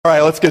All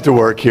right, let's get to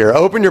work here.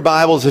 Open your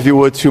Bibles, if you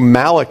would, to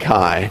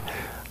Malachi.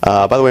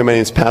 By the way, my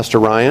name is Pastor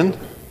Ryan.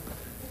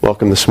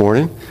 Welcome this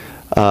morning.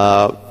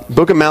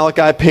 Book of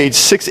Malachi, page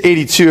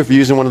 682, if you're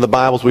using one of the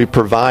Bibles we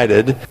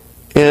provided.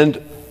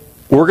 And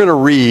we're going to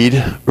read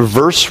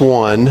verse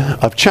 1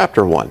 of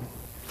chapter 1.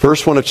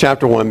 Verse 1 of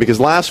chapter 1,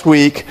 because last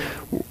week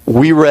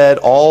we read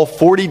all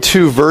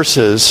 42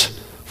 verses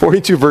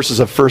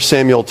of 1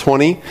 Samuel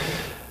 20.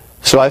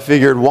 So I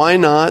figured, why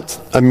not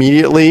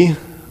immediately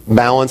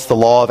balance the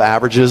law of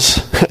averages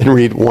and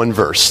read one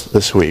verse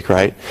this week,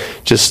 right?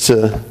 Just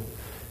to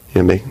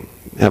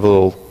have a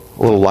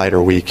little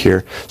lighter week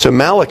here. So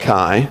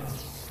Malachi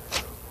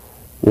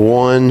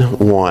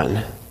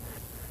 1:1.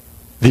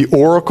 The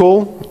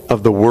oracle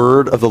of the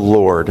word of the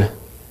Lord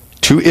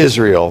to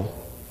Israel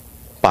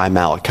by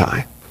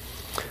Malachi.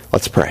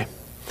 Let's pray.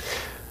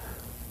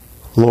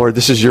 Lord,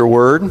 this is your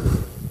word.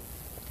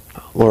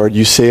 Lord,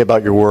 you say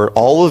about your word,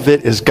 all of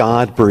it is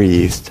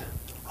God-breathed.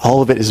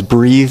 All of it is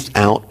breathed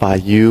out by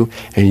you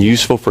and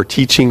useful for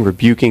teaching,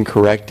 rebuking,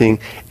 correcting,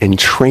 and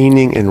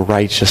training in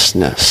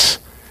righteousness,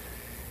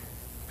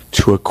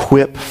 to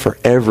equip for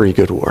every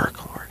good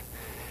work, Lord.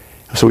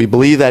 So we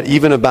believe that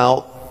even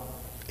about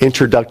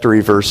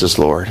introductory verses,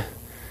 Lord,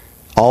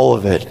 all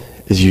of it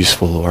is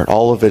useful, Lord.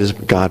 All of it is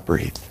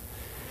God-breathed.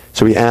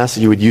 So we ask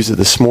that you would use it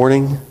this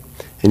morning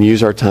and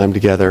use our time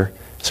together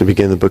as we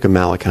begin the book of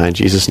Malachi in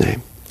Jesus'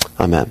 name.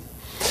 Amen.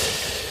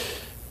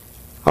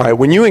 All right,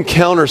 when you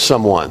encounter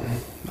someone,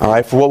 all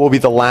right, for what will be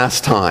the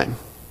last time,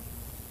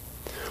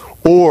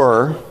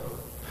 or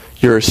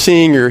you're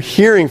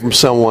hearing from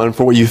someone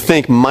for what you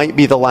think might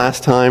be the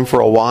last time for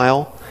a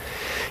while,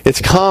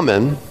 it's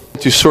common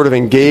to sort of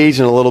engage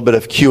in a little bit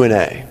of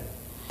Q&A.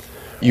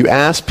 You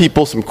ask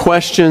people some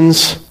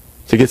questions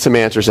to get some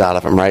answers out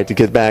of them, right? To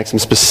get back some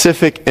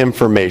specific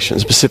information,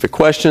 specific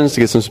questions to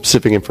get some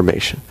specific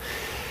information.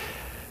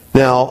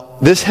 Now,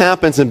 this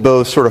happens in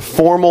both sort of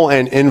formal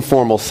and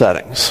informal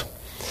settings.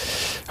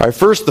 All right,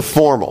 first, the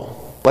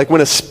formal. Like when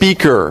a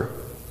speaker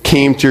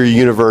came to your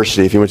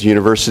university, if you went to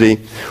university,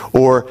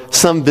 or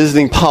some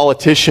visiting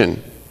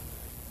politician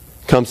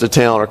comes to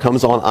town or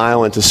comes on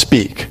island to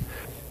speak.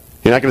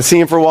 You're not going to see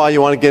him for a while.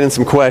 You want to get in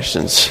some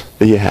questions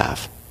that you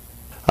have.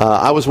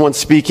 I was once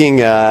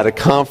speaking at a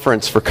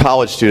conference for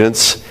college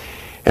students,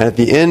 and at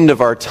the end of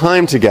our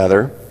time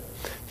together,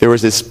 there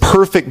was this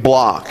perfect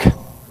block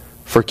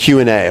for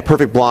Q&A, a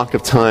perfect block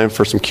of time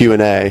for some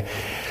Q&A.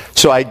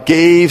 So I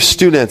gave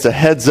students a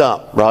heads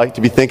up, right,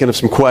 to be thinking of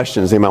some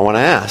questions they might want to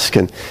ask.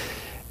 And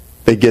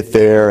they get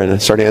there and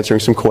start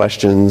answering some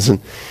questions. And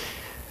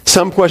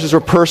some questions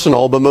were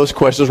personal, but most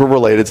questions were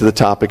related to the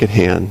topic at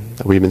hand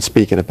that we've been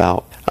speaking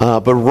about.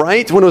 But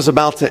right when it was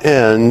about to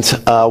end,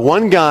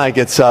 one guy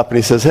gets up and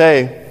he says,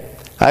 "Hey,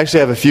 I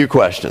actually have a few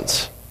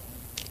questions."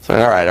 So,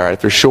 all right,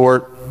 if they're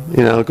short,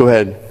 go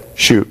ahead,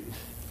 shoot.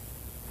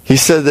 He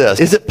said this: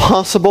 "Is it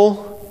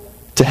possible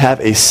to have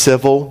a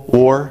civil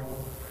war?"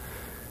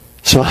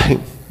 So I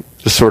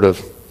just sort of,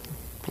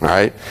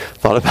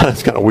 thought about it.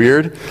 It's kind of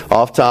weird,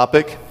 off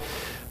topic.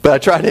 But I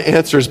tried to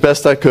answer as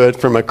best I could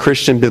from a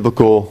Christian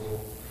biblical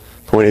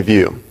point of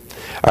view.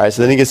 All right,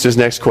 so then he gets to his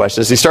next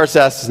question. As he starts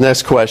to ask his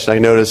next question, I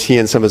notice he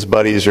and some of his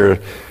buddies are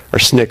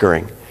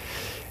snickering.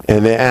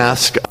 And they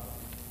ask,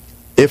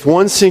 if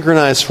one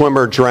synchronized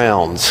swimmer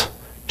drowns,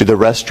 do the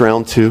rest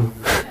drown too?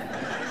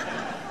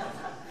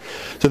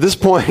 So at this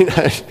point,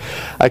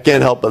 I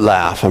can't help but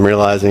laugh. I'm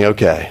realizing,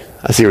 okay,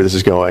 I see where this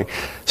is going.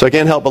 So I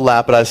can't help but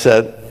laugh, but I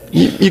said,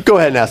 you go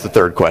ahead and ask the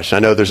third question. I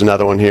know there's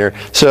another one here.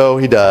 So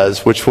he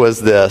does, which was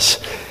this: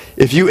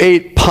 if you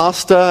ate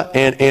pasta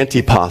and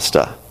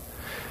antipasta,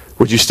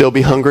 would you still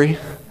be hungry?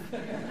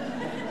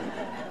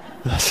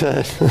 I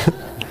said,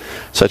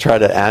 so I tried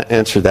to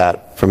answer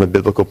that from a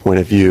biblical point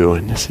of view,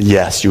 and I said,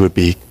 yes, you would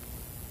be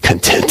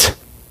content.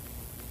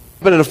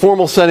 But in a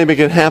formal setting, it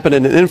can happen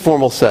in an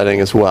informal setting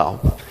as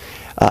well.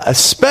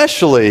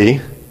 Especially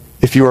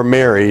if you are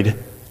married,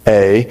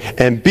 A,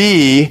 and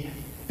B,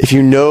 if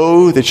you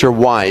know that your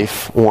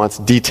wife wants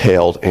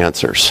detailed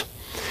answers.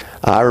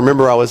 I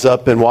remember I was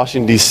up in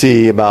Washington,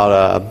 D.C.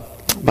 about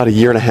a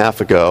year and a half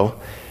ago,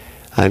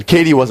 and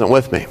Katie wasn't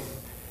with me.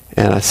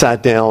 And I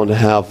sat down to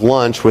have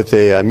lunch with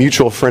a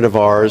mutual friend of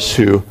ours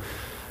who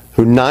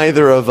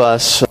neither of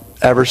us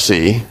ever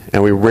see,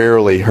 and we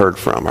rarely heard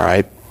from, all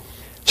right?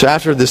 So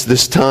after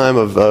this time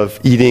of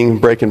eating,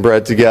 breaking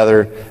bread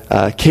together,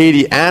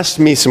 Katie asked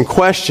me some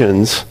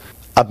questions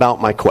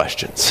about my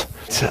questions.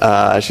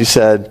 She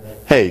said,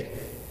 "Hey,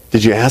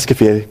 did you ask if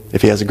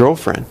he has a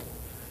girlfriend?"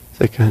 I was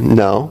like,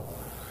 "No."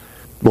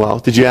 "Well,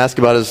 did you ask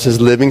about his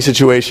living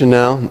situation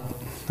now?"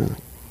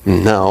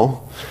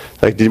 "No."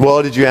 Like,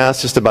 did you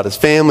ask just about his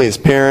family, his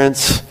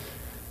parents?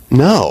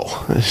 "No."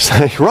 She's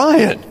like,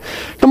 "Ryan,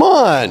 come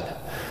on."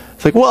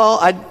 It's like, well,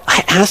 I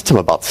asked him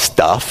about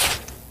stuff,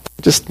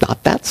 just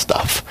not that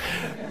stuff.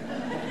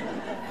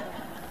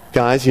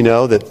 Guys, you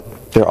know that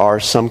there are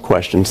some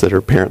questions that are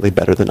apparently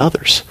better than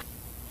others.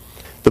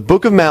 The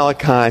book of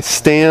Malachi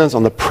stands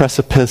on the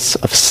precipice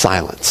of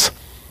silence.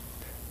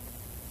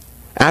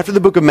 After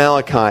the book of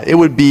Malachi, it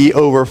would be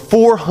over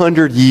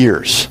 400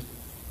 years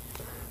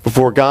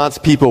before God's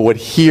people would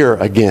hear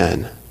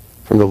again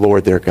from the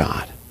Lord their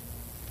God.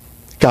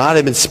 God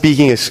had been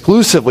speaking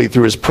exclusively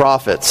through his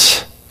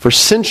prophets for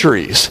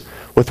centuries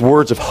with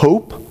words of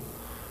hope,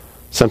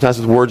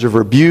 sometimes with words of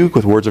rebuke,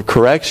 with words of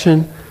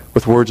correction,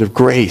 with words of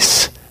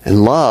grace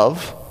and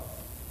love,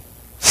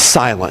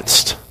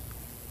 silenced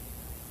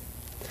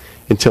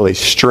until a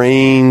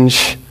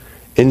strange,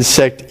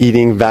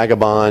 insect-eating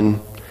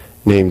vagabond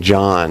named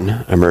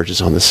John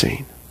emerges on the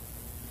scene.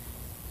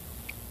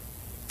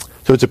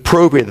 So it's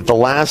appropriate that the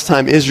last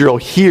time Israel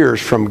hears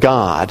from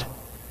God,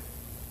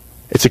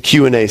 it's a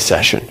Q&A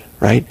session,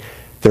 right?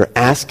 They're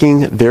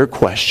asking their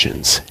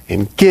questions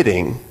and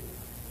getting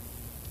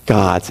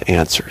God's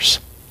answers.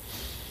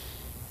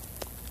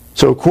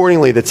 So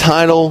accordingly, the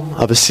title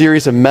of a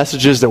series of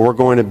messages that we're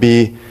going to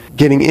be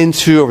getting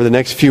into over the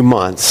next few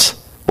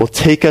months will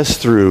take us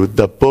through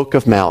the book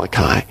of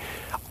Malachi.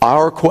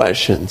 Our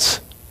questions,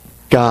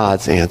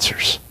 God's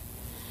answers.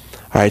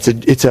 All right,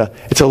 it's a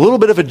little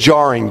bit of a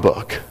jarring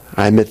book.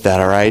 I admit that,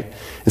 all right?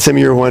 And some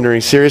of you are wondering,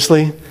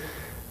 seriously?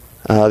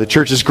 The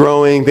church is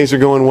growing, things are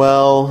going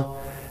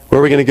well. Where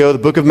are we going to go? The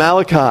book of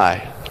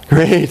Malachi.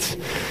 Great.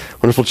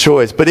 Wonderful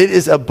choice. But it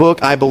is a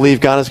book I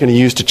believe God is going to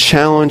use to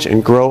challenge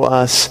and grow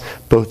us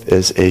both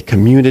as a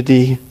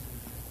community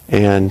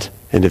and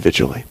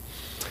individually.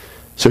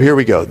 So here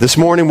we go. This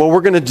morning what we're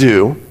going to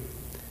do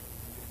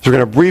is we're going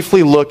to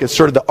briefly look at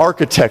sort of the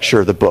architecture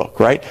of the book,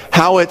 right?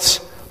 How it's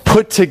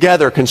put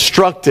together,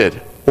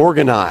 constructed,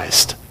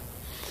 organized.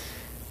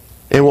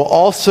 And we'll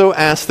also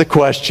ask the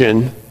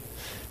question,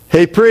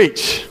 hey,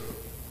 preach,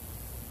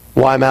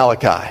 why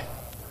Malachi?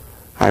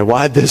 All right,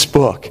 why this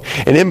book?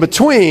 And in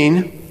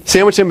between,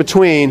 sandwiched in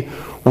between,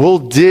 we'll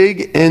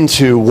dig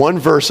into one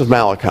verse of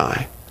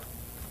Malachi.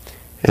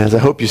 And as I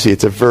hope you see,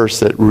 it's a verse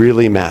that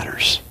really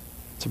matters.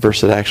 It's a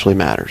verse that actually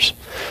matters.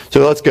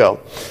 So let's go.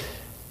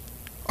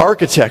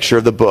 Architecture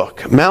of the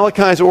book.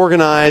 Malachi is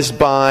organized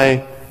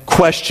by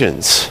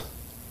questions.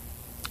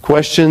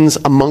 Questions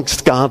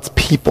amongst God's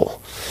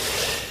people.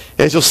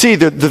 As you'll see,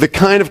 they're the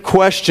kind of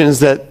questions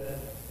that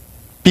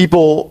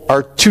people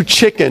are too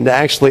chicken to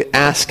actually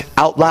ask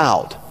out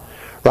loud,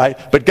 right?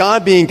 But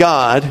God being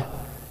God,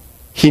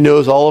 he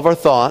knows all of our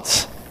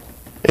thoughts,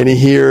 and he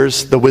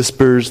hears the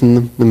whispers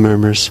and the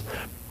murmurs.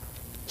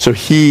 So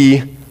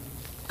he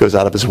goes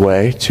out of his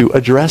way to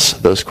address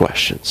those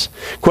questions.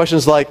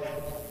 Questions like,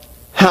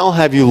 how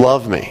have you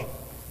loved me?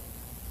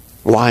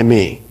 Why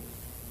me?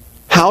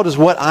 How does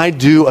what I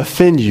do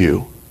offend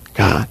you,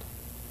 God?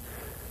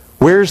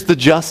 Where's the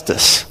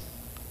justice?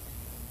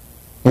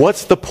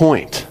 What's the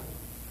point?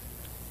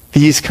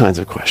 These kinds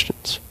of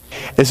questions.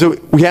 And so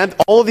we had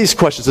all of these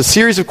questions, a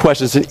series of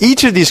questions, and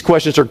each of these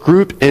questions are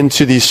grouped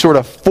into these sort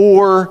of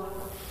four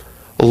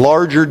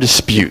larger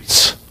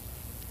disputes.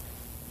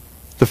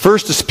 The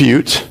first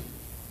dispute in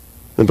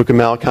the book of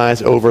Malachi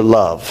is over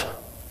love.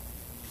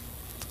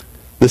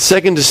 The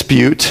second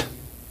dispute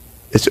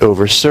is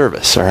over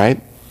service, all right?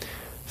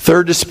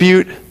 Third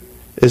dispute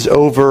is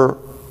over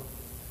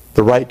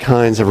the right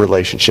kinds of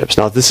relationships.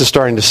 Now, if this is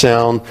starting to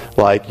sound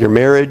like your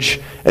marriage,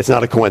 it's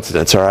not a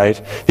coincidence, all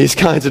right? These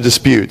kinds of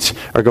disputes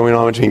are going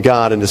on between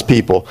God and his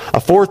people.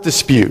 A fourth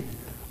dispute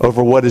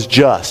over what is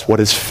just, what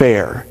is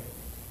fair.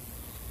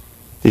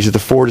 These are the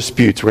four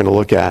disputes we're going to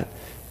look at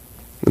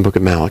in the book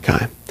of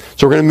Malachi.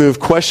 So we're going to move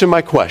question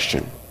by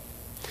question.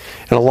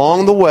 And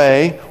along the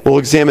way, we'll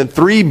examine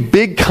three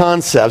big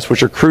concepts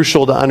which are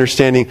crucial to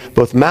understanding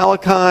both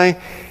Malachi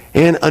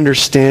and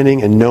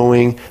understanding and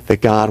knowing the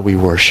God we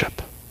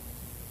worship.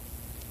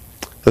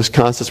 Those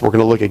concepts, we're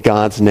going to look at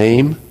God's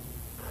name.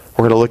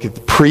 We're going to look at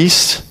the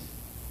priests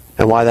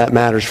and why that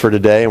matters for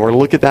today. And we're going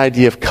to look at the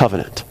idea of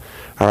covenant.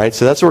 All right,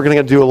 so that's what we're going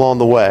to do along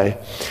the way.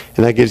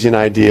 And that gives you an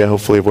idea,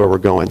 hopefully, of where we're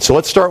going. So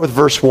let's start with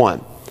verse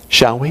 1,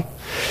 shall we?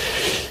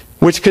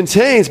 Which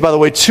contains, by the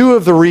way, two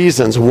of the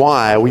reasons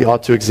why we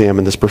ought to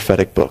examine this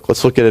prophetic book.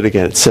 Let's look at it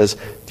again. It says,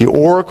 the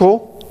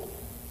oracle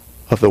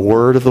of the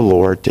word of the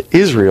Lord to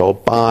Israel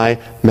by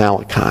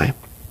Malachi.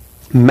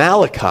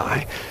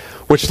 Malachi,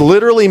 which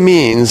literally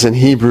means in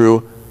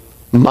Hebrew,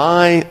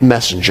 my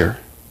messenger.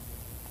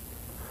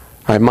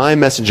 All right, my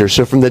messenger.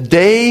 So from the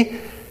day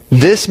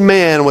this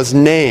man was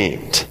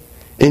named,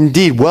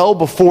 indeed, well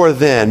before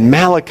then,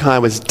 Malachi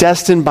was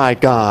destined by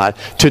God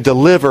to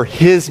deliver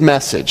his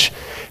message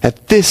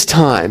at this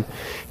time,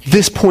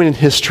 this point in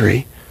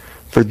history,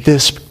 for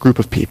this group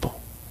of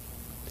people.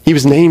 He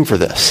was named for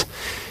this.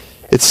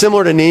 It's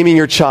similar to naming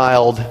your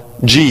child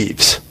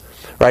Jeeves.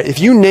 Right? If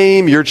you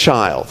name your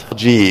child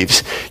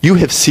Jeeves, you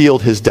have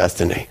sealed his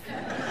destiny.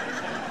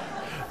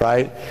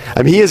 Right?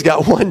 I mean, he has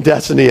got one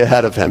destiny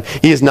ahead of him.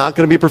 He is not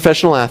going to be a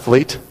professional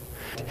athlete.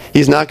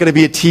 He's not going to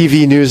be a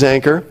TV news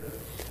anchor.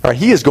 All right,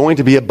 he is going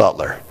to be a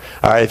butler.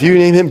 All right, if you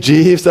name him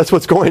Jeeves, that's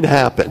what's going to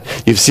happen.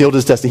 You've sealed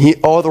his destiny.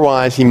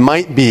 Otherwise, he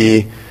might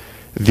be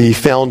the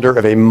founder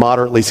of a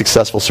moderately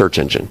successful search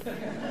engine.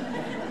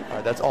 All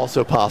right, that's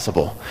also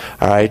possible.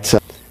 All right.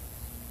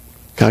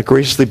 God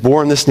graciously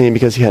bore him this name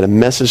because he had a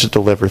message to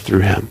deliver through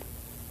him.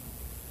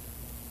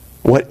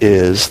 What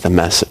is the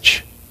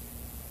message?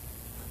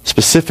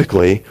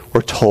 Specifically,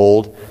 we're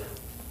told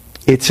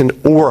it's an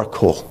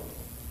oracle.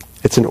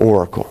 It's an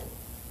oracle.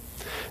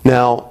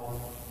 Now,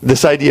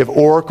 this idea of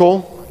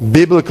oracle,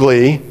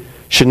 biblically,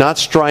 should not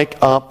strike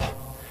up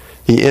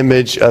the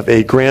image of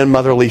a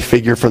grandmotherly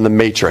figure from the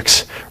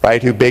Matrix,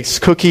 right, who bakes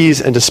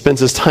cookies and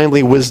dispenses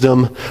timely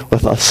wisdom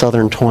with a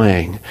southern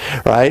twang,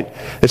 right?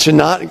 It should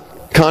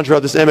not conjure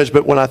up this image,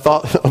 but when I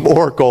thought of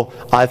oracle,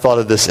 I thought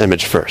of this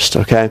image first,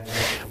 okay?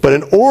 But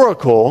an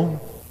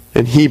oracle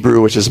in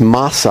Hebrew, which is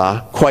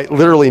masa, quite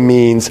literally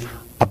means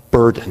a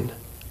burden.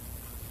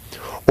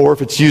 Or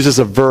if it's used as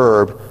a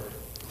verb,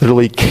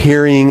 literally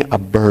carrying a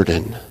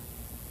burden.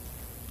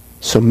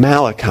 So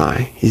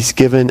Malachi, he's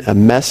given a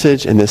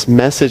message, and this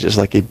message is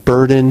like a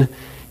burden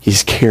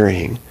he's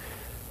carrying,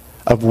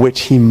 of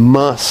which he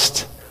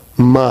must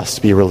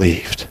be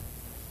relieved.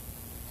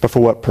 But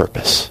for what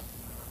purpose?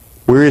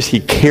 Where is he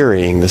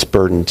carrying this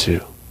burden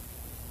to?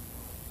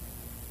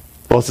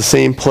 Well, it's the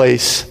same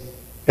place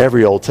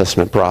every Old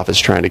Testament prophet is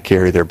trying to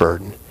carry their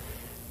burden.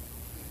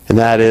 And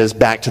that is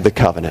back to the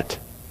covenant.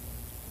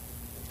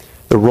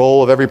 The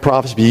role of every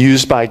prophet is to be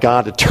used by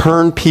God to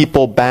turn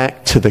people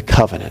back to the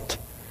covenant.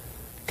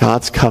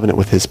 God's covenant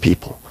with his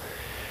people.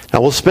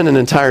 Now, we'll spend an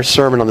entire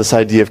sermon on this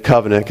idea of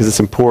covenant because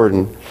it's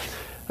important.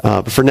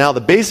 But for now,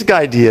 the basic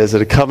idea is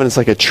that a covenant is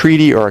like a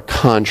treaty or a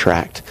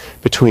contract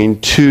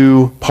between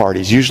two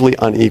parties, usually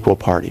unequal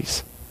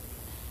parties.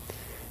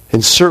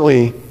 And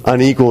certainly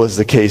unequal is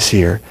the case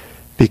here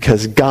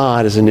because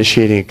God is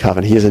initiating a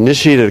covenant. He has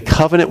initiated a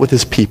covenant with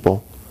his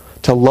people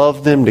to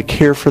love them, to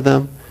care for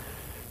them,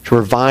 to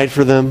provide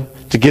for them,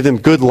 to give them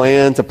good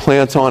land to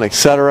plant on,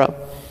 etc.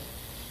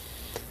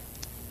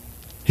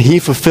 He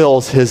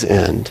fulfills his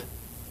end,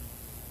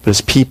 but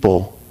his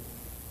people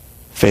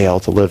fail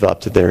to live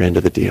up to their end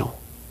of the deal.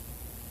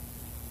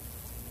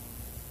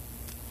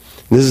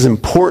 And this is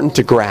important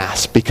to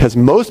grasp because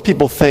most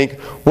people think,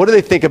 what do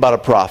they think about a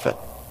prophet?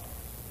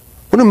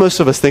 What do most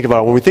of us think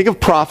about? When we think of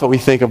prophet, we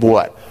think of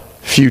what?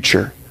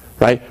 Future,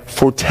 right?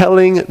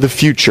 Foretelling the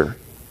future.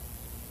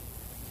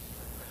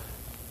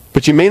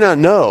 But you may not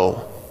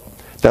know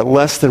that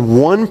less than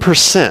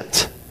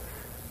 1%,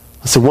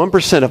 so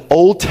 1% of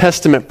Old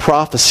Testament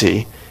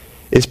prophecy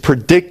is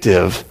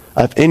predictive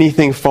of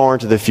anything far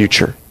into the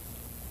future.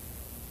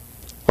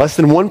 Less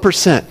than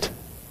 1%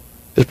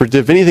 is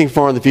predictive of anything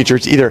far in the future.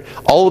 It's either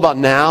all about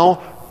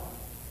now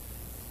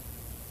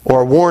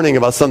or a warning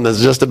about something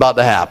that's just about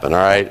to happen, all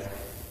right?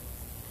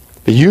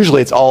 But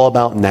usually it's all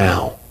about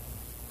now.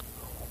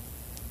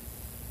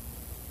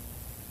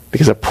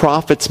 Because a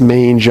prophet's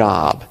main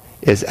job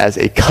is as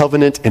a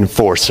covenant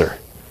enforcer.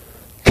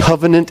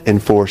 Covenant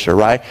enforcer,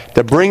 right?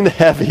 To bring the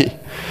heavy,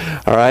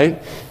 all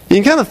right? You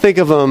can kind of think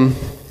of him,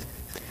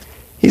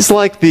 he's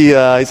like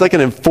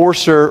an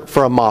enforcer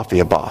for a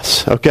mafia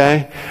boss,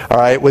 okay? All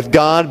right, with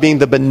God being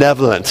the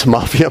benevolent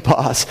mafia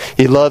boss.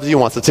 He loves you,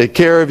 wants to take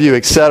care of you,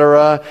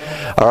 etc.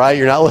 All right,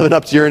 you're not living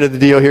up to your end of the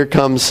deal. Here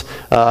comes,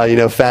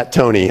 Fat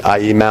Tony,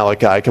 i.e.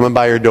 Malachi, coming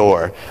by your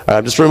door.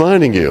 I'm just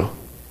reminding you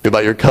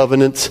about your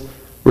covenant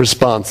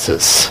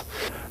responses,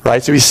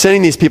 right? So he's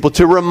sending these people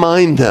to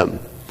remind them,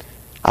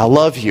 I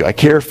love you, I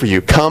care for you,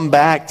 come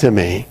back to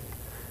me.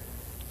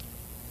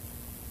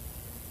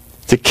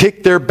 To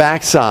kick their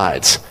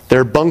backsides,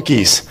 their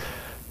bunkies,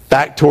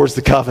 back towards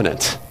the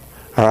covenant.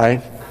 All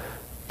right?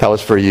 That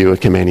was for you,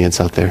 Canadians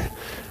out there.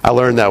 I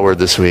learned that word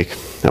this week.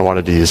 I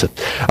wanted to use it.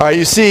 All right,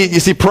 you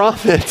see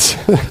prophets,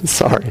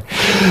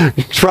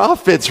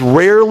 prophets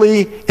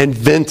rarely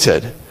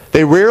invented.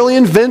 They rarely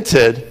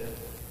invented,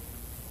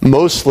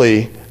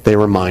 mostly they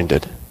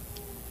reminded.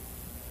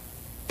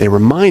 They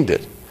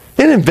reminded.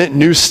 They didn't invent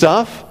new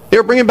stuff. They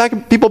were bringing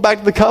people back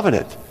to the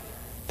covenant.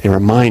 They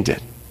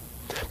reminded.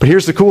 But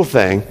here's the cool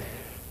thing.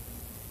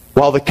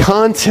 While the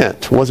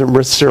content wasn't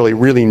necessarily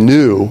really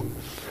new,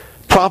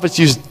 prophets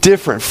used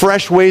different,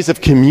 fresh ways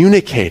of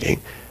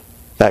communicating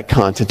that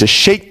content to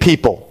shake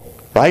people,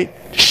 right?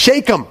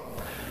 Shake them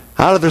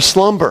out of their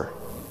slumber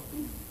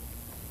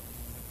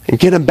and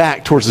get them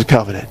back towards the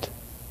covenant.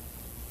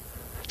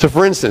 So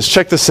for instance,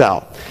 check this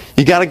out.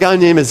 You got a guy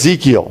named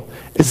Ezekiel.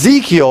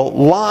 Ezekiel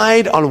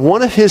lied on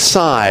one of his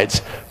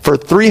sides for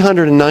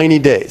 390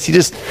 days. He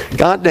just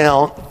got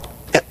down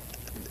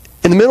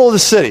in the middle of the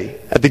city,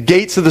 at the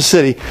gates of the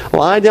city,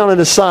 lied down on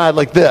his side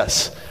like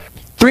this.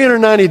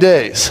 390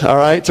 days, all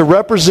right, to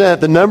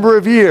represent the number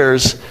of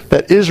years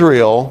that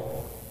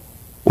Israel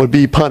would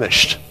be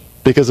punished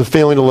because of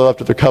failing to live up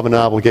to their covenant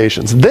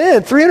obligations.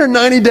 Then,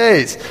 390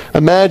 days,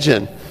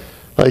 imagine,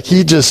 like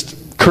he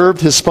just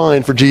curved his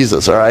spine for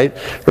Jesus, all right,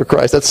 for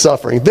Christ. That's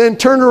suffering. Then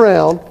turned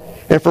around,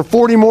 and for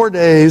 40 more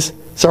days,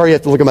 sorry you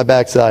have to look at my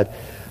backside,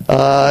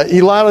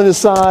 he lied on his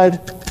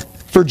side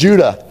for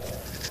Judah,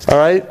 all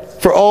right?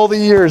 For all the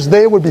years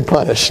they would be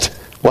punished.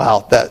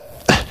 Wow,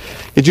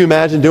 could you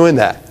imagine doing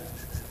that?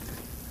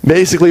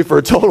 Basically for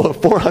a total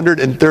of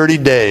 430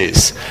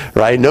 days,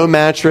 right? No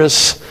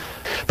mattress.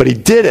 But he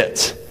did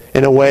it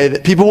in a way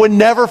that people would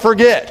never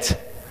forget.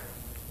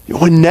 You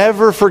would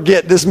never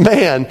forget this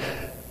man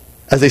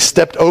as they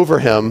stepped over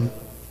him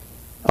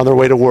on their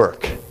way to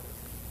work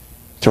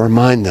to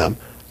remind them,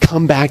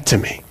 come back to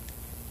me.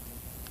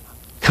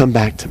 Come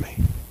back to me.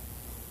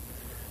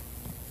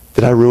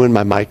 Did I ruin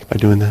my mic by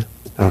doing that?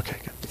 Okay,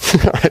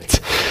 good. All right.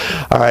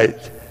 All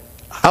right.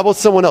 How about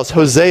someone else?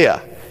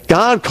 Hosea.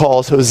 God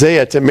calls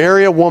Hosea to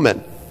marry a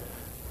woman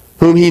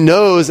whom he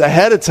knows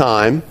ahead of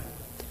time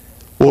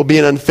will be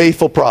an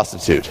unfaithful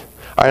prostitute.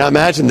 All right, now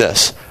imagine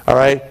this. All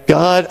right,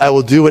 God, I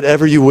will do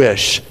whatever you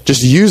wish.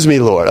 Just use me,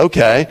 Lord.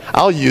 Okay,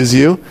 I'll use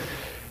you.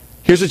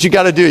 Here's what you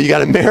got to do. You got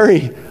to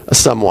marry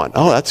someone.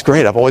 Oh, that's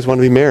great. I've always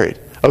wanted to be married.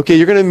 Okay,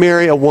 you're going to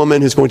marry a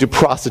woman who's going to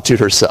prostitute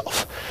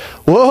herself.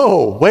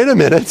 Whoa, wait a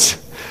minute.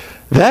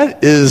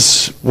 That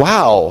is,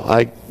 wow.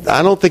 I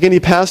don't think any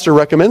pastor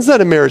recommends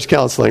that in marriage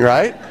counseling,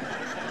 right?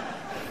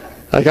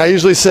 Like I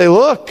usually say,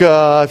 look,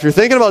 if you're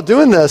thinking about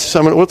doing this,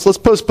 let's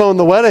postpone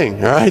the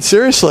wedding. All right,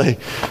 seriously,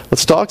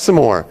 let's talk some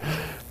more.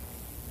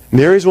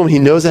 Marries a woman he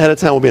knows ahead of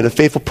time will be an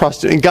unfaithful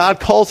prostitute, and God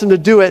calls him to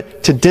do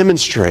it to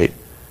demonstrate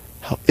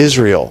how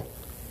Israel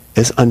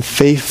is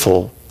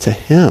unfaithful to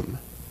him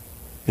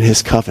in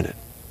his covenant.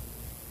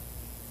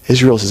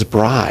 Israel is his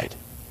bride,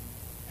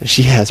 and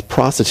she has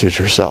prostituted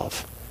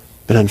herself,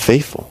 been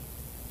unfaithful.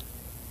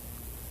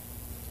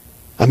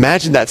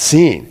 Imagine that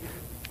scene.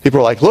 People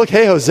are like, look,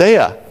 hey,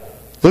 Hosea,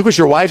 look what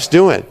your wife's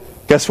doing.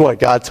 Guess what?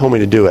 God told me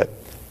to do it.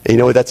 And you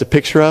know what that's a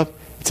picture of?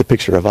 It's a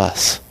picture of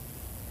us.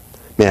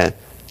 Man,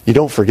 you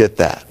don't forget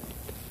that.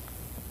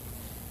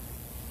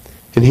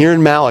 And here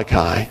in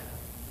Malachi,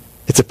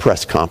 it's a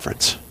press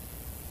conference.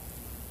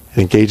 It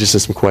engages in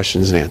some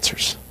questions and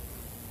answers.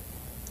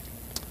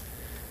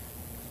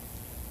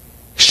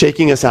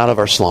 Shaking us out of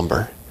our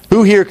slumber.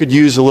 Who here could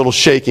use a little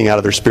shaking out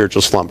of their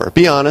spiritual slumber?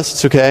 Be honest,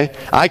 it's okay.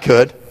 I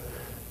could.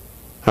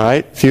 All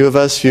right, few of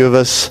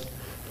us.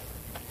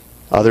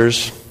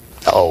 Others,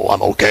 oh,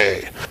 I'm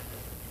okay.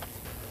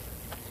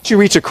 You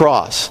reach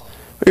across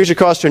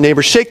to your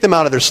neighbor, shake them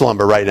out of their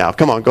slumber right now.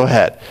 Come on, go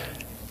ahead.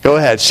 Go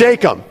ahead,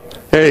 shake them.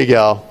 There you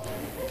go.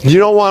 You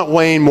don't want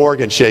Wayne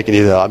Morgan shaking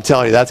you, though. I'm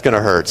telling you, that's going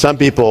to hurt. Some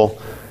people,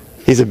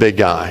 he's a big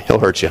guy. He'll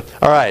hurt you.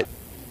 All right.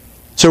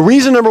 So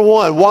reason number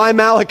one, why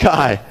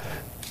Malachi?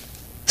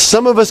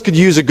 Some of us could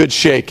use a good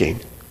shaking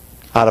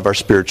out of our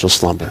spiritual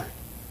slumber.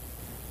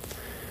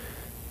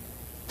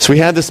 So we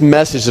have this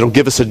message that will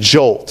give us a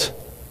jolt.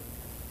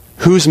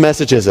 Whose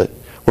message is it?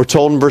 We're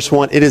told in verse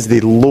 1, it is the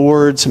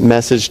Lord's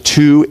message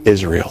to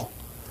Israel.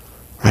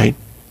 Right?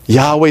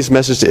 Yahweh's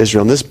message to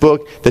Israel. In this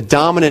book, the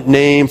dominant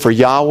name for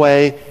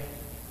Yahweh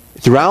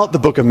throughout the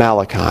book of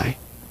Malachi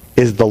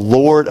is the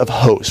Lord of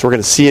hosts. We're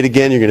going to see it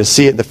again. You're going to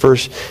see it in the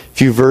first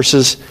few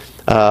verses.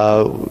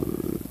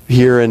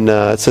 Here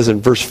it says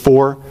in verse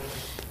 4,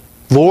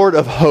 Lord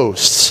of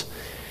hosts.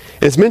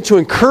 And it's meant to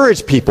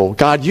encourage people.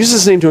 God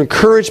uses his name to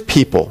encourage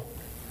people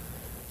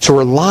to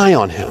rely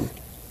on him,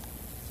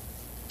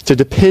 to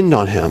depend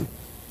on him.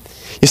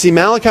 You see,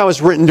 Malachi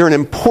was written during an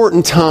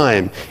important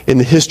time in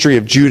the history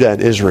of Judah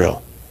and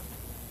Israel.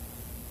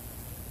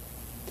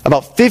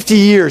 About 50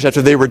 years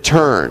after they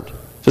returned, so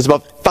it's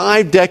about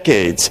 5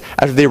 decades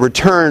after they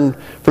returned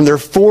from their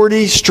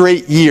 40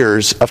 straight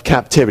years of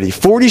captivity,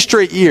 40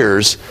 straight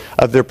years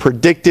of their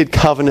predicted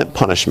covenant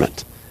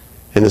punishment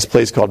in this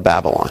place called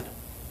Babylon.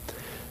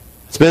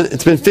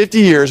 It's been 50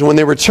 years, and when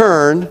they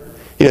returned,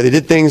 they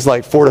did things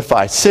like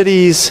fortify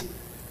cities.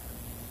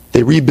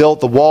 They rebuilt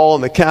the wall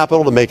and the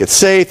capital to make it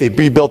safe. They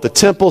rebuilt the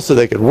temple so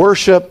they could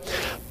worship.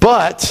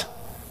 But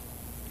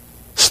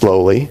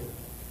slowly,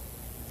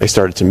 they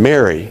started to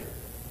marry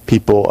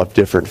people of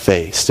different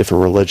faiths,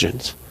 different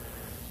religions.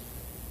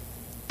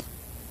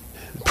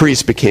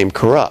 Priests became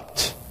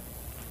corrupt.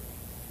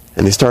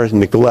 And they started to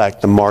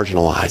neglect the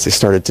marginalized. They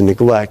started to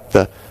neglect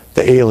the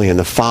alien,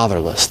 the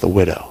fatherless, the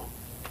widow,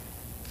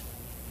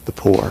 the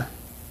poor.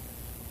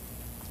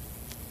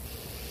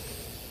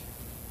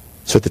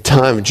 So at the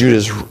time of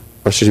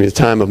the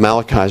time of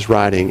Malachi's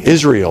writing,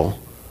 Israel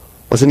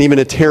wasn't even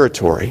a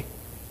territory.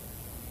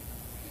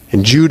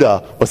 And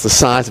Judah was the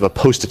size of a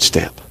postage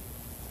stamp.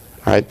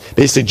 All right?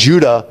 Basically,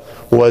 Judah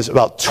was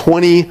about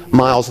 20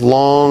 miles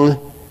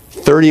long,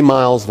 30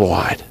 miles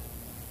wide.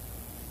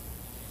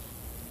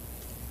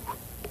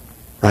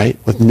 Right?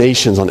 With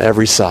nations on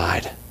every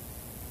side.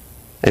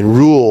 And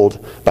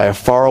ruled by a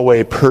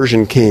faraway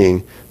Persian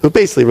king who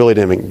basically really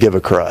didn't even give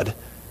a crud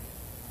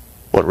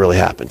what really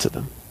happened to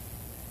them.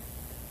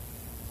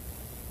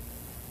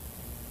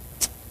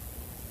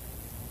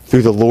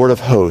 Through the Lord of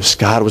hosts,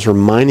 God was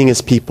reminding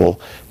his people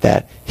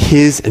that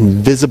his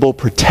invisible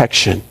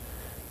protection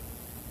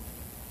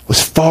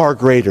was far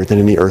greater than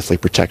any earthly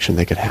protection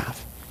they could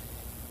have.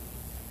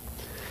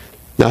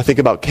 Now think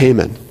about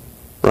Cayman,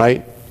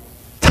 right?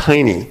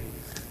 Tiny.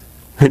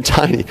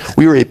 Tiny.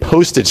 We were a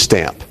postage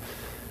stamp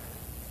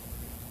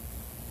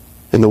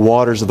in the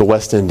waters of the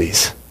West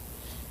Indies.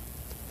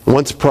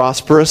 Once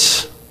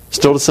prosperous,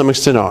 still to some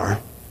extent are,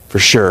 for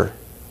sure.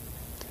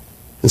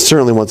 And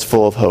certainly once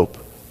full of hope.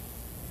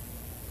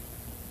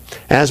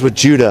 As with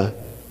Judah,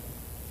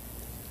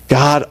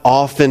 God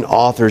often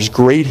authors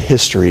great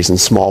histories in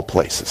small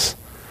places.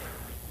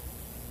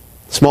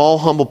 Small,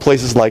 humble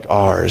places like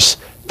ours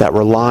that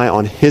rely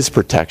on his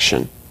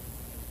protection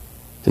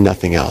and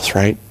nothing else,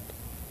 right?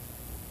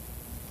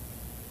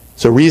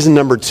 So reason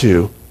number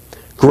 2,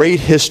 great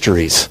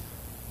histories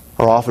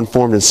are often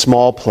formed in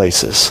small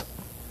places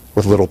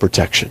with little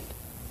protection.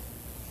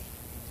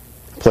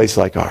 A place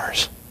like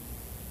ours.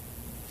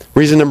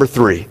 Reason number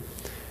 3,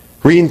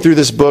 reading through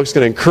this book is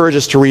going to encourage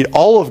us to read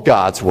all of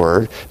God's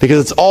Word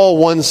because it's all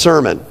one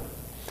sermon,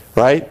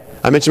 right?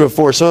 I mentioned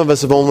before, some of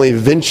us have only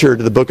ventured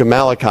to the book of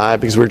Malachi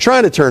because we were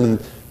trying to turn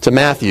to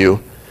Matthew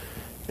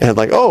and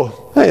like,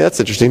 oh, hey, that's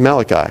interesting,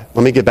 Malachi.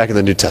 Let me get back in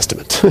the New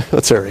Testament.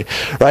 Let's hurry,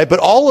 right? But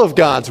all of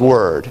God's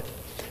Word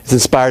is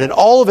inspired, and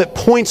all of it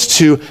points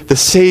to the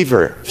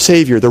Savior,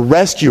 the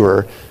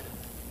rescuer,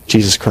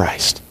 Jesus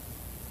Christ.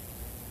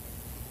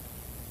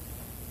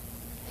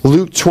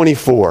 Luke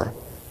 24.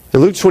 In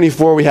Luke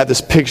 24, we have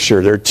this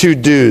picture. There are 2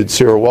 dudes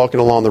who are walking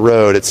along the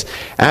road. It's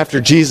after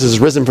Jesus is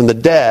risen from the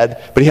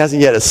dead, but he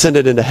hasn't yet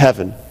ascended into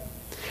heaven.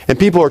 And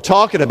people are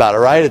talking about it,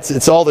 right?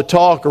 It's all the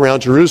talk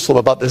around Jerusalem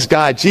about this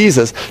guy,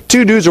 Jesus.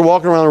 2 dudes are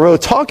walking around the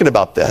road talking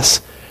about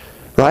this,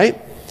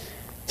 right?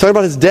 Talking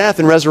about his death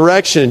and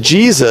resurrection. And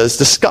Jesus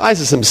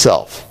disguises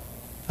himself,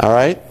 all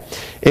right?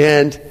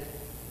 And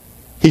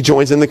he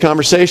joins in the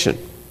conversation.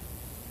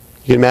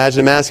 You can imagine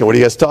him asking, what are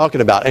you guys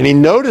talking about? And he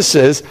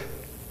notices,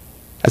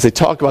 as they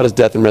talk about his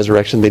death and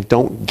resurrection, they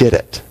don't get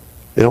it.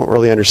 They don't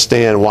really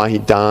understand why he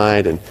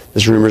died, and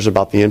there's rumors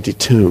about the empty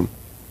tomb.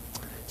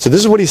 So this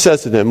is what he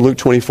says to them, Luke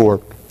 24,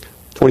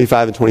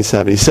 25 and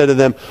 27. He said to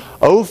them,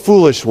 O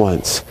foolish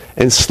ones,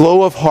 and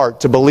slow of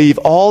heart to believe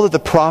all that the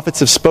prophets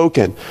have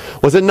spoken.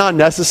 Was it not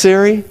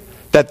necessary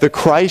that the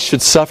Christ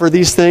should suffer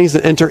these things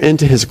and enter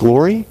into his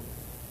glory?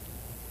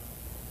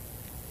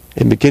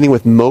 And beginning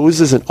with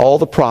Moses and all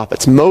the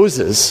prophets.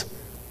 Moses,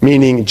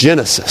 meaning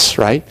Genesis,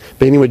 right?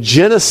 Beginning with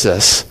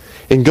Genesis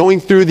and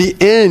going through the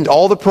end,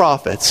 all the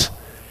prophets,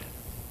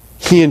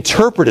 he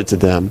interpreted to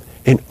them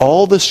in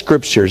all the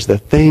scriptures the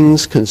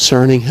things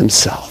concerning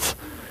himself.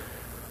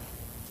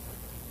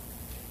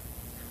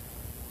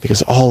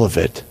 Because all of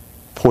it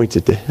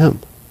pointed to him.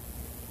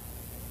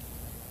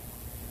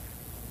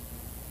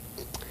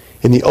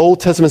 In the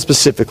Old Testament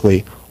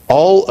specifically,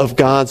 all of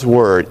God's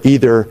Word,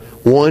 either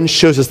 1,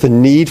 shows us the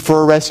need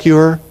for a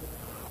rescuer,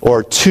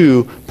 or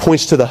 2,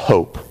 points to the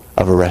hope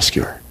of a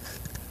rescuer.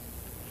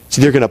 It's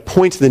either going to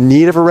point to the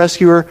need of a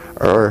rescuer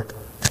or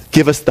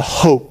give us the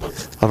hope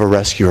of a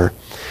rescuer.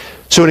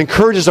 So it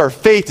encourages our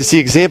faith to see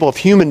an example of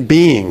human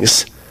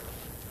beings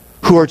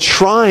who are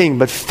trying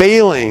but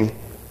failing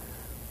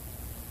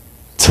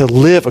to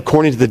live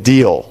according to the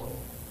deal,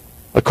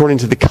 according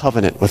to the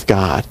covenant with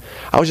God.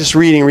 I was just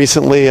reading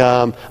recently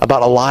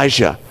about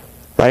Elijah.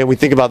 Right? We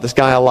think about this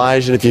guy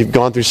Elijah, and if you've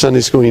gone through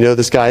Sunday school, you know who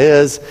this guy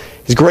is.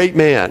 He's a great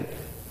man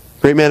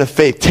of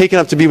faith, taken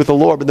up to be with the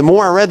Lord. But the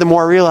more I read, the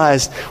more I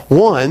realized,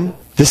 1,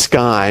 this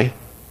guy,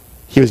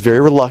 he was very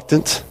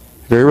reluctant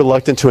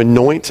to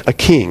anoint a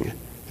king.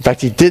 In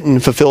fact, he didn't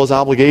fulfill his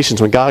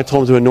obligations. When God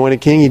told him to anoint a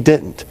king, he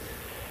didn't.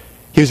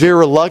 He was very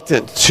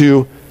reluctant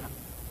to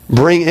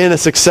bring in a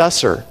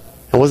successor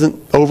and wasn't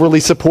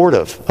overly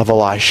supportive of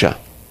Elisha.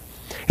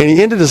 And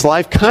he ended his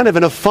life kind of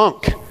in a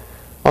funk,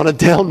 on a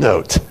down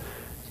note.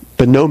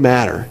 But no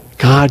matter,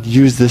 God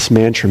used this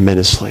man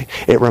tremendously.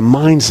 It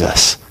reminds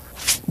us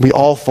we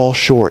all fall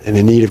short and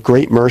in need of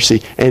great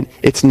mercy. And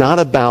it's not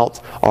about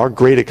our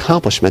great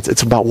accomplishments.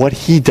 It's about what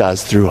he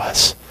does through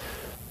us.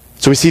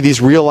 So we see these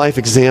real-life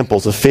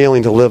examples of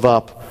failing to live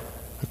up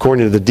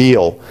according to the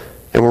deal.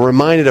 And we're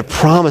reminded of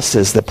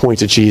promises that point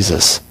to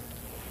Jesus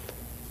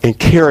and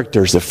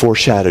characters that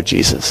foreshadow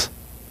Jesus.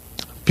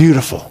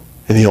 Beautiful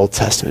in the Old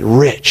Testament.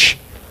 Rich.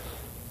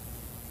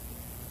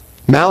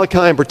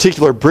 Malachi in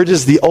particular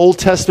bridges the Old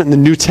Testament and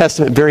the New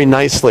Testament very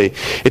nicely.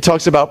 It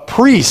talks about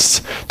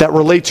priests that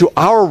relate to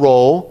our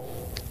role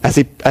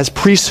as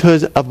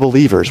priesthood of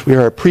believers. We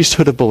are a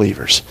priesthood of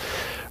believers.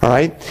 All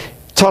right?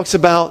 It talks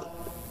about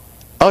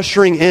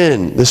ushering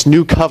in this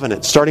new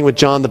covenant, starting with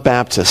John the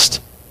Baptist.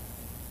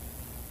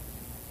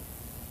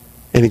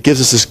 And it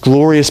gives us this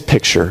glorious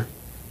picture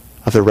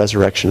of the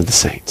resurrection of the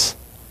saints.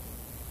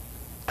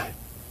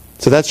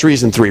 So that's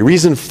reason 3.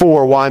 Reason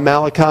 4, why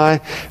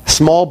Malachi?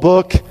 Small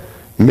book,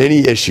 many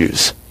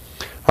issues.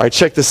 All right,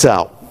 check this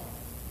out.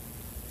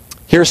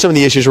 Here are some of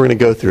the issues we're going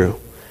to go through.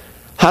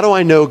 How do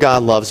I know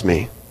God loves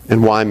me,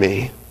 and why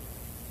me?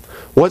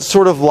 What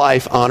sort of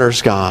life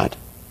honors God?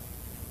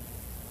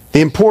 The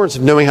importance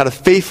of knowing how to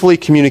faithfully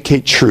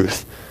communicate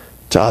truth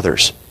to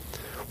others.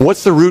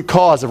 What's the root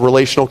cause of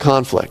relational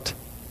conflict?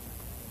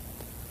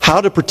 How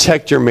to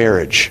protect your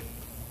marriage.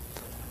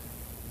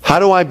 How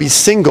do I be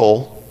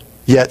single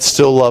yet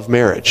still love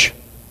marriage?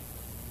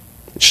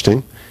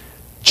 Interesting.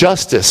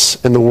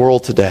 Justice in the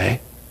world today.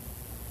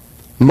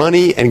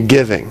 Money and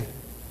giving.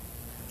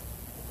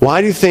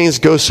 Why do things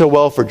go so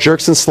well for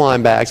jerks and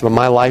slime bags, but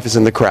my life is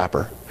in the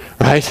crapper?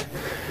 Right?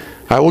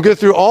 All right, we'll go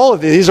through all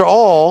of these. These are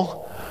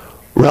all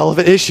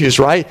relevant issues,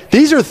 right?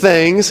 These are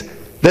things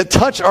that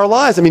touch our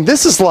lives. I mean,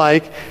 this is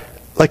like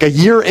a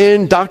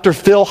year-end Dr.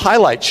 Phil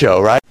highlight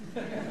show, right?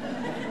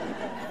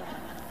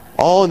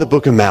 All in the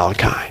book of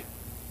Malachi.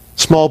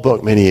 Small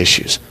book, many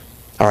issues.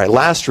 All right,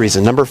 last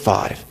reason, number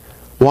 5.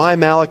 Why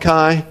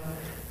Malachi?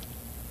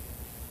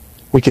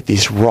 We get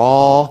these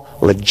raw,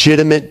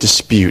 legitimate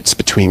disputes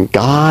between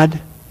God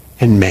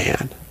and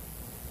man.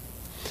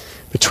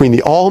 Between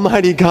the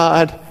Almighty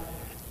God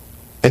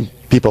and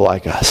people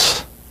like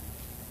us.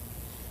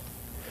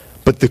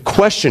 But the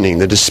questioning,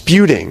 the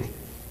disputing,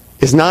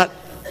 is not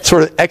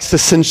sort of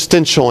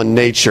existential in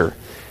nature.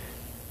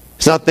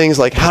 It's not things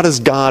like, how does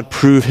God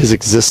prove his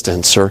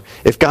existence? Or,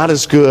 if God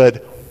is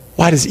good,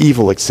 why does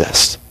evil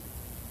exist?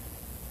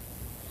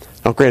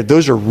 Now, granted,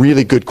 those are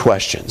really good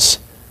questions.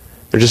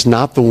 They're just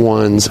not the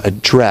ones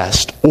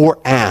addressed or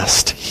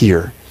asked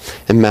here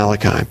in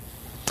Malachi.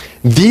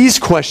 These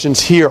questions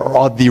here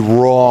are the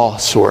raw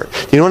sort.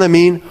 You know what I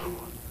mean?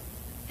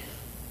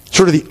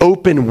 Sort of the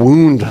open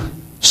wound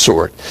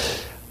sort.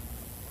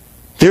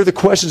 They're the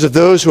questions of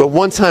those who at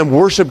one time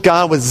worshiped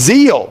God with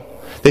zeal.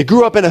 They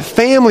grew up in a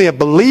family of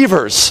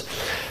believers.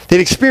 They'd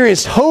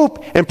experienced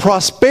hope and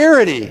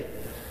prosperity.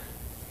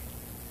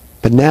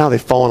 But now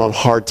they've fallen on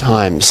hard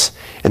times,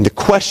 and the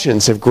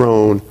questions have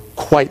grown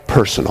quite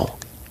personal.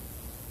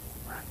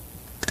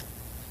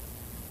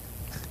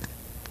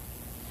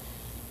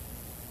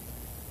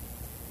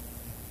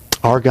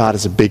 Our God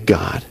is a big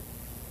God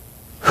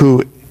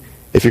who,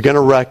 if you're going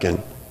to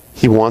reckon,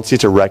 he wants you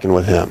to reckon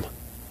with him.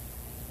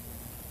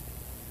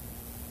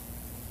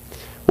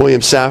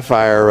 William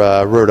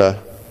Safire wrote a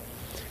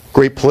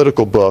great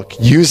political book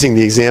using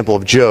the example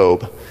of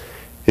Job.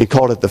 He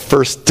called it The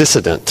First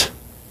Dissident,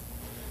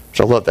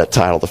 which I love that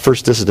title, The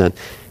First Dissident.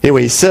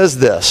 Anyway, he says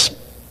this: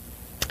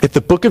 if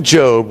the book of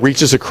Job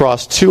reaches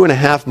across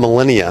 2.5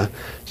 millennia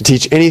to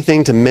teach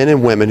anything to men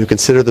and women who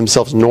consider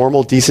themselves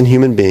normal, decent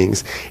human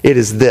beings, it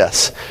is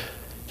this: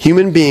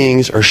 human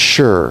beings are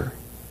sure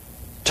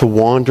to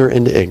wander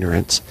into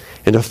ignorance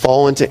and to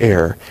fall into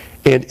error,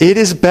 and it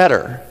is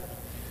better,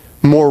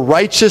 more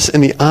righteous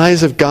in the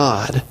eyes of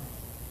God,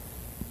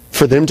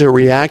 for them to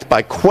react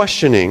by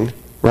questioning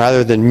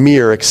rather than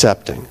mere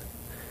accepting.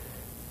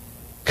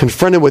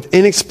 Confronted with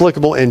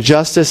inexplicable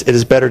injustice, it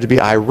is better to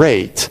be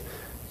irate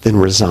than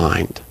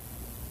resigned.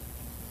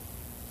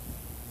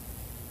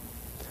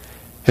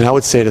 And I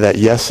would say to that,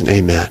 yes and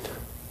amen.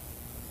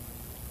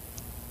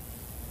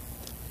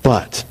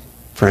 But,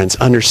 friends,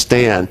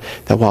 understand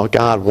that while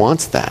God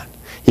wants that,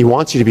 he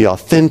wants you to be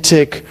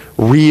authentic,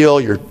 real,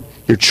 your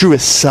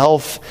truest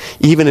self,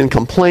 even in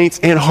complaints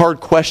and hard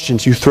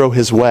questions you throw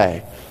his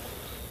way.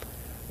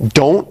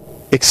 Don't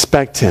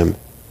expect him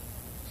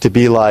to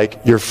be like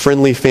your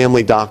friendly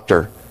family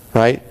doctor,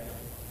 right?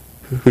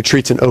 Who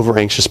treats an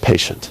over-anxious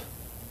patient.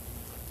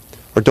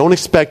 Or don't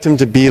expect him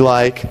to be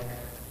like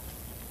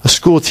a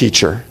school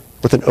teacher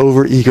with an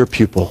over-eager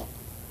pupil,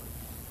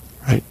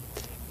 right?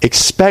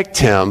 Expect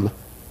him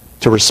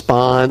to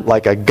respond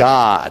like a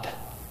God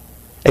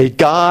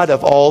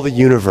of all the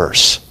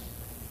universe.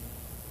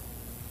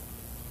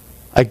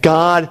 A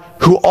God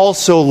who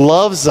also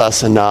loves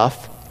us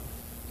enough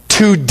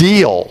to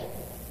deal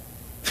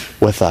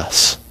with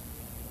us.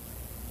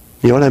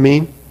 You know what I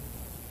mean?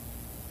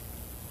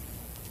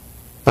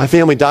 My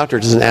family doctor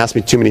doesn't ask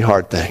me too many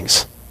hard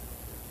things.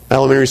 My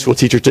elementary school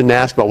teacher didn't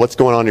ask about what's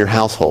going on in your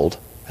household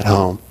at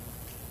home.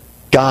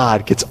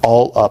 God gets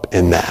all up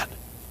in that.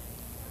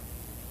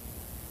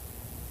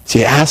 So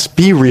you ask,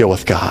 be real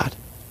with God.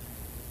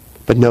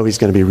 But know he's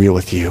going to be real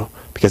with you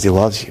because he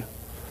loves you.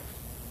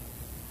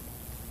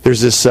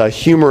 There's this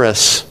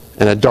humorous,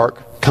 in a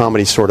dark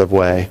comedy sort of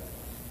way,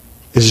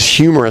 there's this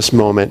humorous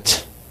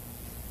moment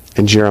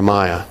in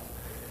Jeremiah.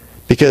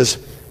 Because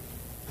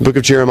the book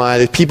of Jeremiah,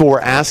 the people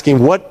were asking,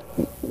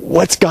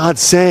 what's God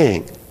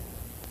saying?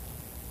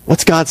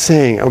 What's God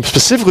saying? And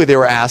specifically, they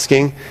were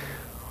asking,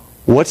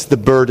 what's the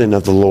burden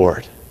of the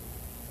Lord?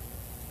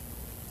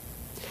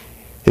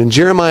 In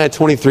Jeremiah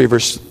 23,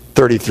 verse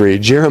 33,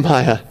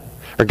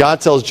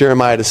 God tells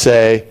Jeremiah to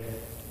say,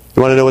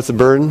 you want to know what's the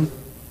burden?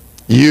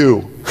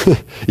 You.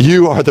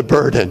 You are the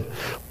burden.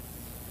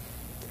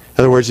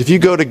 In other words, if you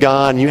go to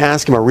God and you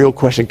ask him a real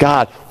question,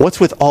 God, what's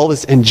with all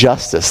this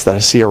injustice that I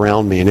see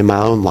around me and in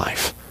my own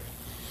life?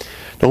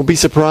 Don't be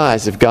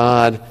surprised if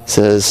God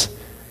says,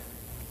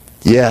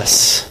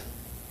 yes,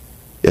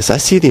 I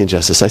see the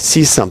injustice. I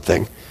see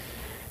something.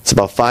 It's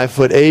about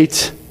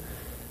 5'8",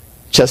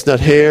 chestnut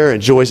hair,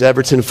 enjoys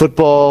Everton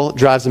football,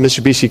 drives a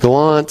Mitsubishi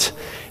Galant,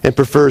 and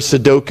prefers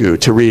Sudoku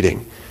to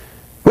reading.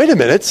 Wait a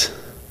minute.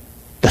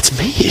 That's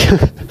me.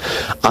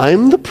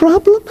 I'm the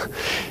problem?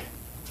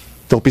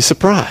 Don't be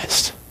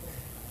surprised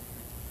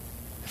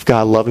if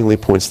God lovingly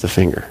points the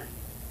finger.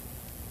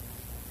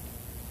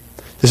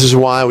 This is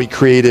why we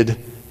created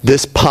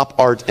this pop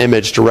art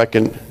image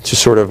to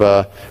sort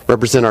of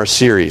represent our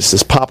series.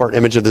 This pop art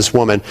image of this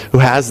woman who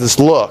has this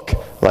look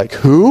like,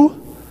 who?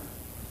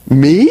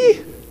 Me?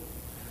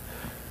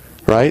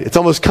 Right? It's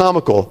almost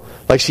comical.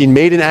 Like she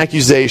made an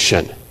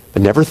accusation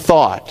but never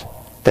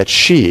thought that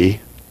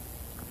she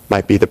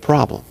might be the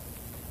problem.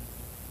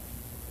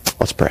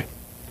 Let's pray.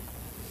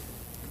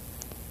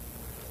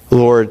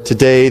 Lord,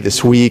 today,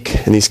 this week,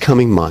 and these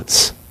coming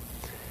months,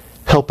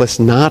 help us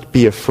not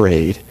be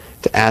afraid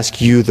to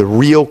ask you the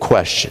real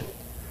question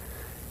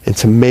and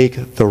to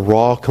make the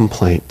raw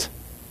complaint.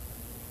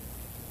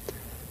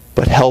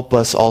 But help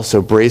us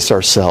also brace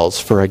ourselves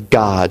for a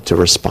God to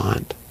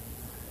respond.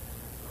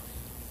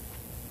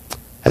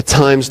 At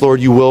times,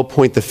 Lord, you will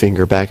point the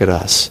finger back at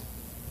us.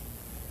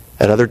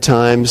 At other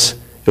times,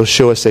 you'll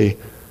show us a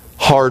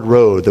hard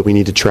road that we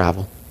need to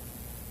travel.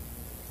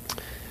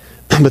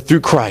 But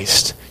through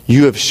Christ,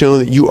 you have shown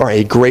that you are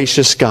a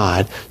gracious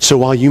God. So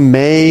while you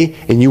may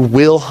and you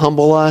will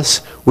humble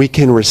us, we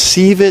can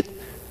receive it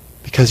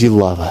because you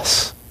love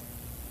us.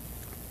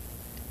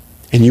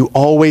 And you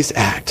always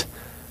act,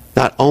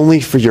 not only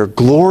for your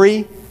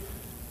glory,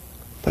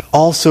 but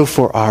also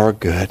for our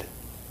good.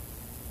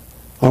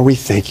 Lord, we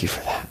thank you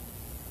for that.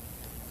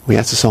 We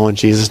ask this all in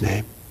Jesus'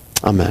 name.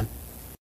 Amen.